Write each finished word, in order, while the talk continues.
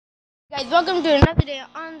Guys, welcome to another day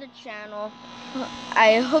on the channel.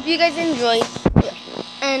 I hope you guys enjoy.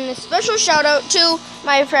 And a special shout out to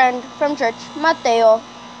my friend from church, Mateo,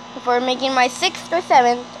 for making my 6th or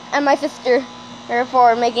 7th, and my sister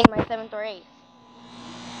for making my 7th or 8th.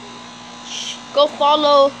 Go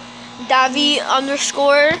follow Davi_PAL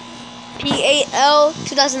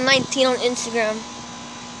 2019 on Instagram.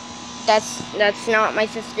 That's not my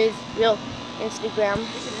sister's real Instagram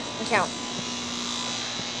account.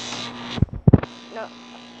 No.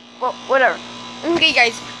 Well, whatever. Okay,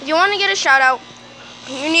 guys, if you want to get a shout out,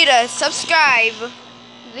 you need to subscribe,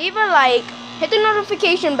 leave a like, hit the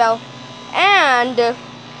notification bell, and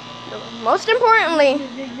most importantly,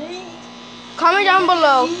 comment down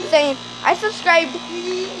below saying I subscribed,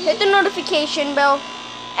 hit the notification bell,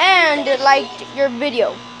 and liked your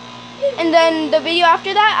video. And then the video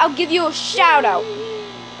after that, I'll give you a shout out.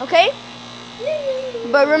 Okay?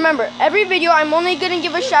 But remember, every video I'm only going to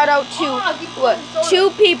give a shout out to, what, 2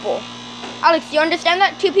 people. Alex, you understand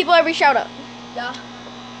that? 2 people every shout out. Yeah.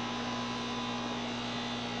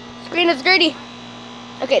 Screen is dirty.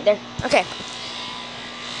 Okay, there. Okay.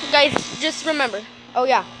 Guys, just remember. Oh,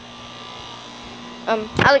 yeah.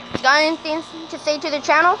 Alex, got anything to say to the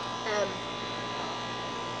channel?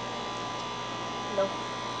 No.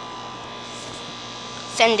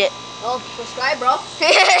 Send it. Oh, subscribe, bro.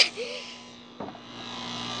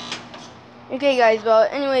 Okay, guys, well,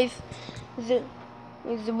 anyways,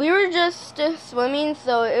 we were just swimming,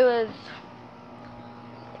 so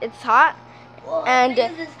it's hot, and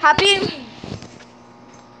happy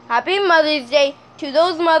Mother's Day to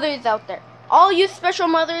those mothers out there. All you special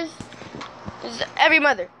mothers, every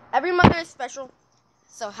mother is special,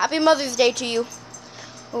 so happy Mother's Day to you.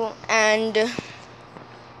 Oh, and,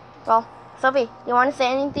 well, Sophie, you want to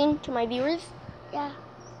say anything to my viewers? Yeah.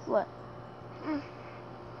 What?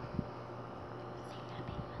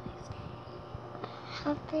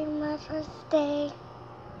 Happy Mother's Day.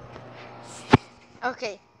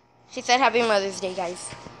 Okay, she said happy Mother's Day, guys.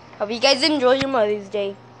 Hope you guys enjoy your Mother's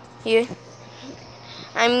Day. Here,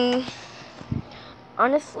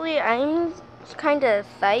 honestly, I'm kind of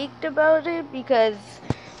psyched about it because,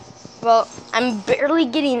 well, I'm barely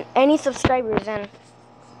getting any subscribers and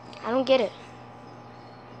I don't get it.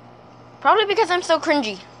 Probably because I'm so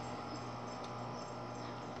cringy.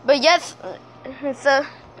 But yes,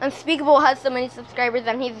 Unspeakable has so many subscribers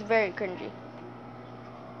and he's very cringy.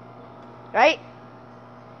 Right?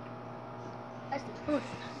 That's the truth.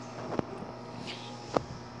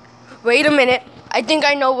 Wait a minute. I think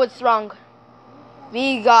I know what's wrong.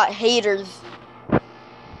 We got haters.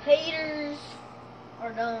 Haters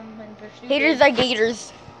are dumb and they're stupid. Haters are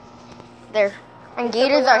gators. There. And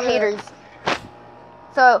gators are haters.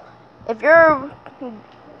 So, if you're an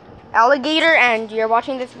alligator and you're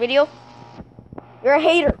watching this video, you're a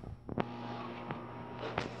hater.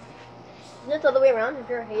 Isn't it the other way around? If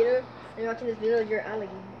you're a hater and you're watching this video, you're an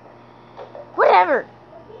alligator. Whatever.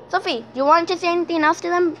 Sophie, do you want to say anything else to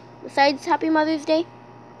them besides Happy Mother's Day?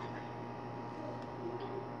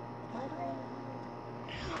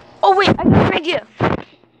 Oh wait, I got an idea.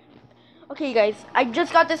 Okay guys, I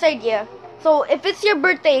just got this idea. So if it's your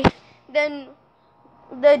birthday, then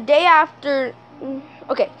the day after,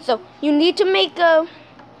 okay, so you need to make a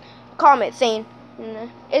comment saying,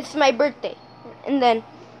 it's my birthday. And then,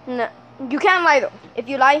 you can't lie though. If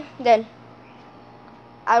you lie, then,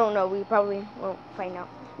 I don't know, we probably won't find out.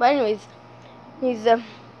 But anyways,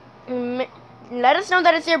 let us know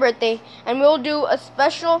that it's your birthday, and we'll do a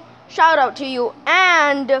special shout out to you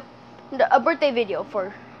and a birthday video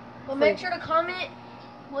for. Well, make sure to comment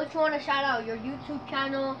what you want to shout out. Your YouTube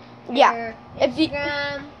channel. Yeah. Your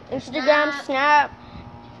Instagram, Snap,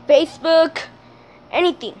 Facebook,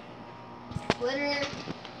 anything. Twitter.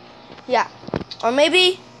 Yeah. Or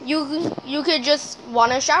maybe you could just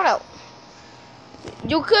want a shout out.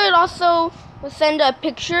 You could also send a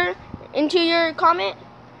picture into your comment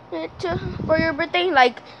for your birthday,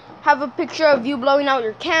 like have a picture of you blowing out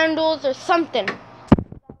your candles or something.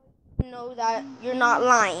 Know that you're not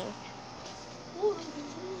lying.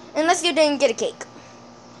 Unless you didn't get a cake.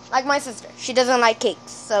 Like my sister. She doesn't like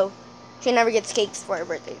cakes, so she never gets cakes for her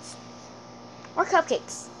birthdays. Or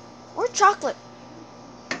cupcakes. Or chocolate.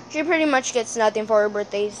 She pretty much gets nothing for her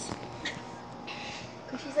birthdays.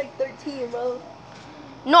 Cause she's like 13, bro.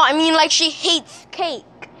 No, I mean like she hates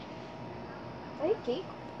cake. I hate cake.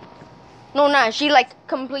 No, nah, she like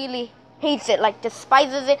completely hates it. Like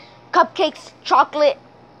despises it. Cupcakes, chocolate.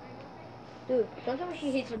 Dude, don't tell me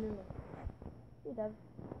she hates vanilla. She does.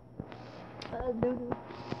 Dude.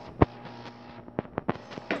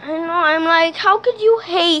 I know, I'm like, how could you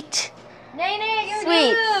hate Nay, you're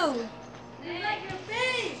sweet? new.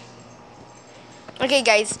 Okay,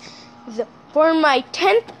 guys. For my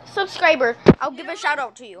 10th subscriber, I'll give a shout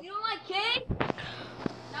out to you. You don't like cake?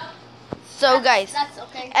 So, guys, That's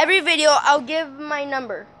okay. every video I'll give my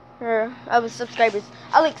number of subscribers.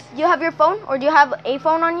 Alex, you have your phone, or do you have a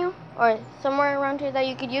phone on you, or somewhere around here that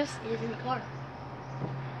you could use? It is in the car.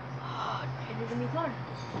 It is in the car.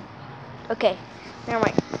 Okay, never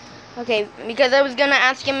mind. Okay, because I was gonna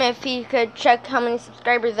ask him if he could check how many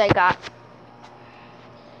subscribers I got.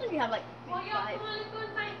 You have like 5.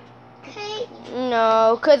 Okay.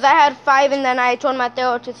 No, because I had 5 and then I told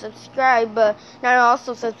Mateo to subscribe, but now I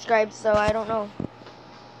also subscribed, so I don't know.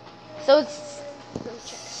 So it's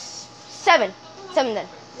 7. 7 then.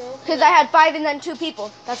 Because I had 5 and then 2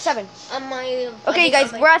 people. That's 7. On my. Okay,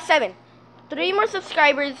 guys, we're at 7. 3 more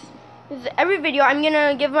subscribers. Every video, I'm going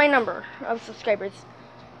to give my number of subscribers.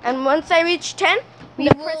 And once I reach 10,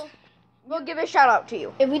 we'll give a shout out to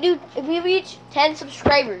you. If we reach 10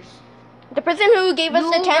 subscribers, the person who gave us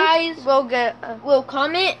the 10 guys will get. will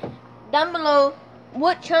comment down below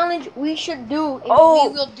what challenge we should do, and we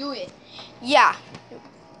will do it. Yeah,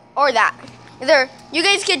 or that. Either you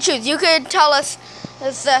guys could choose. You could tell us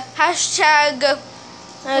this hashtag.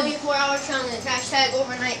 24-hour challenge. Hashtag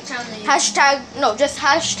overnight challenge. Just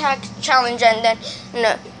hashtag challenge, and then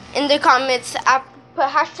in the comments put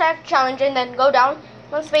hashtag challenge, and then go down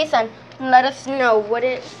one space and let us know what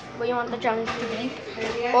you want the challenge to be.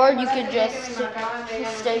 Or you could just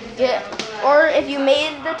get, or if you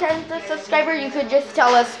made the 10th subscriber, you could just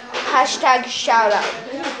tell us hashtag shout out.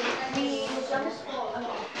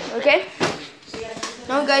 Okay?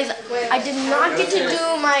 No, guys, I did not get to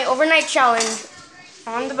do my overnight challenge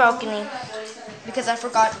on the balcony because I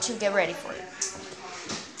forgot to get ready for it.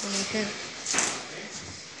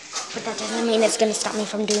 But that doesn't mean it's gonna stop me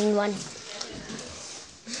from doing one.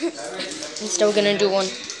 I'm still gonna do one.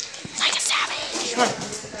 Like a savage.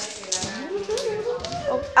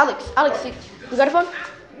 Oh, Alex, you got a phone?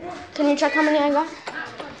 Can you check how many I got?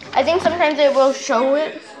 I think sometimes it will show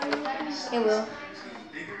it. It will.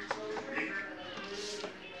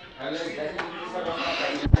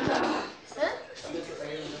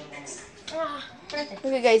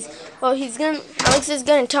 Okay, guys. Well, Alex is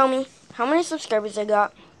gonna tell me how many subscribers I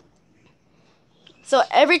got. So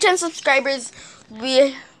every 10 subscribers,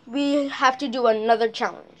 we have to do another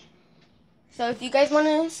challenge. So if you guys want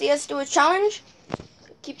to see us do a challenge,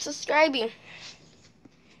 keep subscribing.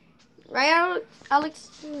 Right, Alex?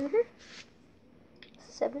 Mm-hmm.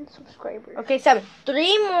 7 subscribers. Okay, 7.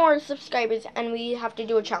 3 more subscribers, and we have to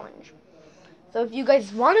do a challenge. So if you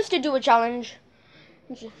guys want us to do a challenge,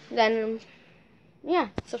 then yeah,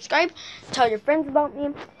 subscribe. Tell your friends about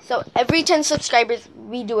me. So every 10 subscribers,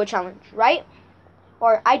 we do a challenge, right?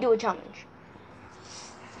 Or I do a challenge.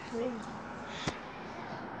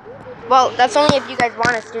 Well, that's only if you guys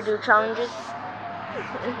want us to do challenges.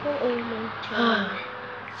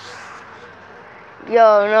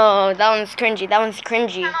 Yo, no, that one's cringy. That one's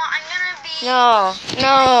cringy. No.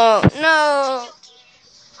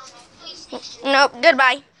 Nope,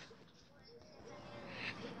 goodbye.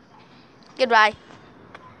 Goodbye.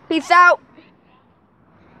 Peace out.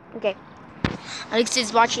 Okay. Alex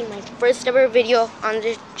is watching my first ever video on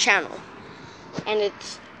the channel. And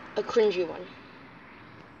it's a cringy one.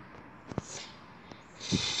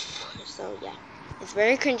 So, yeah. It's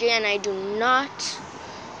very cringy, and I do not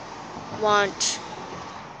want...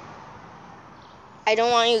 I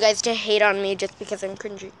don't want you guys to hate on me just because I'm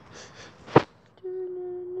cringy.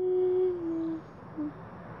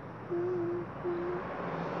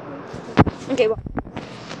 Okay, well,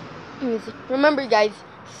 remember, guys,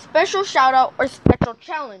 special shout out or special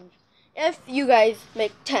challenge if you guys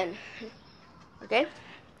make 10. Okay?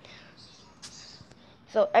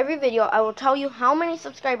 So every video I will tell you how many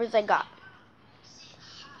subscribers I got.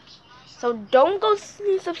 So don't go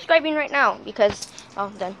subscribing right now because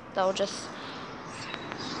then that will just...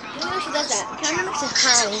 You know she does that. It kind of makes it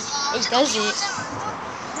high. It doesn't. That's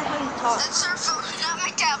how you talk. That's her phone, not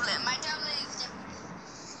my tablet. My tablet is different.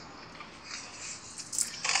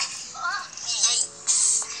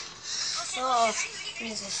 Oh,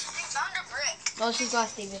 Jesus. We found a brick. Oh, she's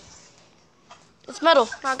glass, David. It's metal,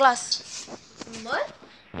 not glass. What?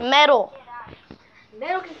 Metal.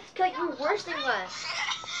 Metal can cut you worse than glass.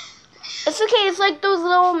 It's okay. It's like those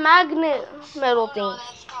little magnet metal things.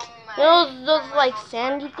 You know those like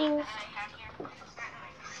sandy things?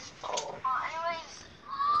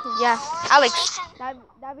 Yeah. Alex, that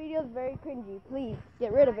video is very cringy. Please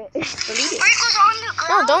get rid of it. Delete it. Brick was on the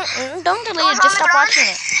ground. No, don't delete it. Just stop watching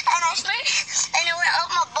it. And I slid, and it went up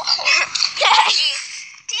my ball.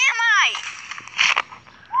 TMI.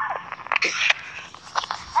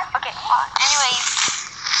 Okay. Anyways,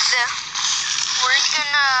 we're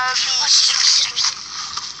Dang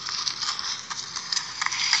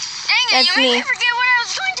it, That's you made me. me forget what I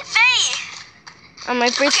was going to say. On my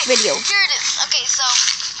first video. Here it is. Okay, so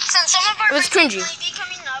since some of our It was birthdays cringy. might be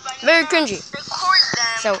coming up, I'm Very gonna cringy. record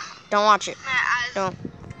them. So don't watch it. as Don't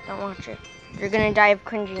watch it. You're gonna die of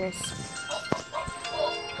cringiness.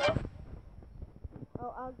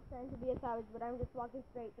 Oh, I was trying to be a savage, but I'm just walking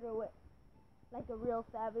straight through it. Like a real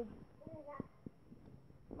savage.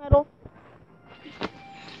 Metal.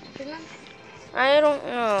 I don't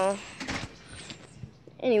know.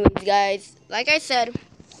 Anyways, guys, like I said,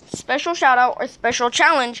 special shout out or special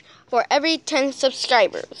challenge for every 10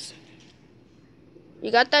 subscribers.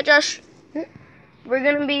 You got that, Josh? We're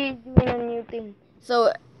gonna be doing a new thing.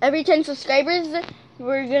 So every 10 subscribers,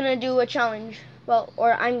 we're gonna do a challenge. Well,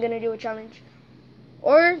 or I'm gonna do a challenge.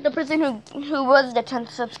 Or the person who was the 10th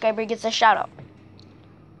subscriber gets a shout out.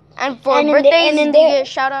 And for And in the- birthdays, and in you the- get a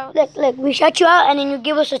shout out. Look, we shout you out and then you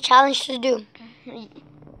give us a challenge to do.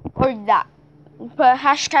 Or that. Put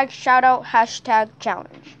hashtag shout out, hashtag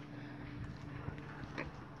challenge.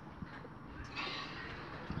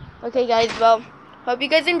 Okay, guys, well, hope you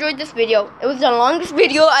guys enjoyed this video. It was the longest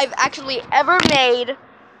video I've actually ever made.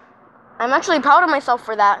 I'm actually proud of myself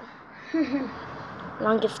for that.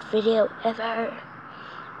 Longest video ever.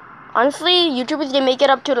 Honestly, YouTubers, they make it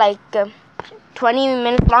up to like 20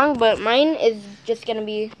 minutes long, but mine is just gonna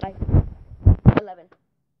be like 11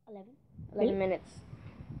 11? minutes.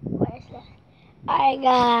 Alright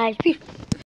guys, peace.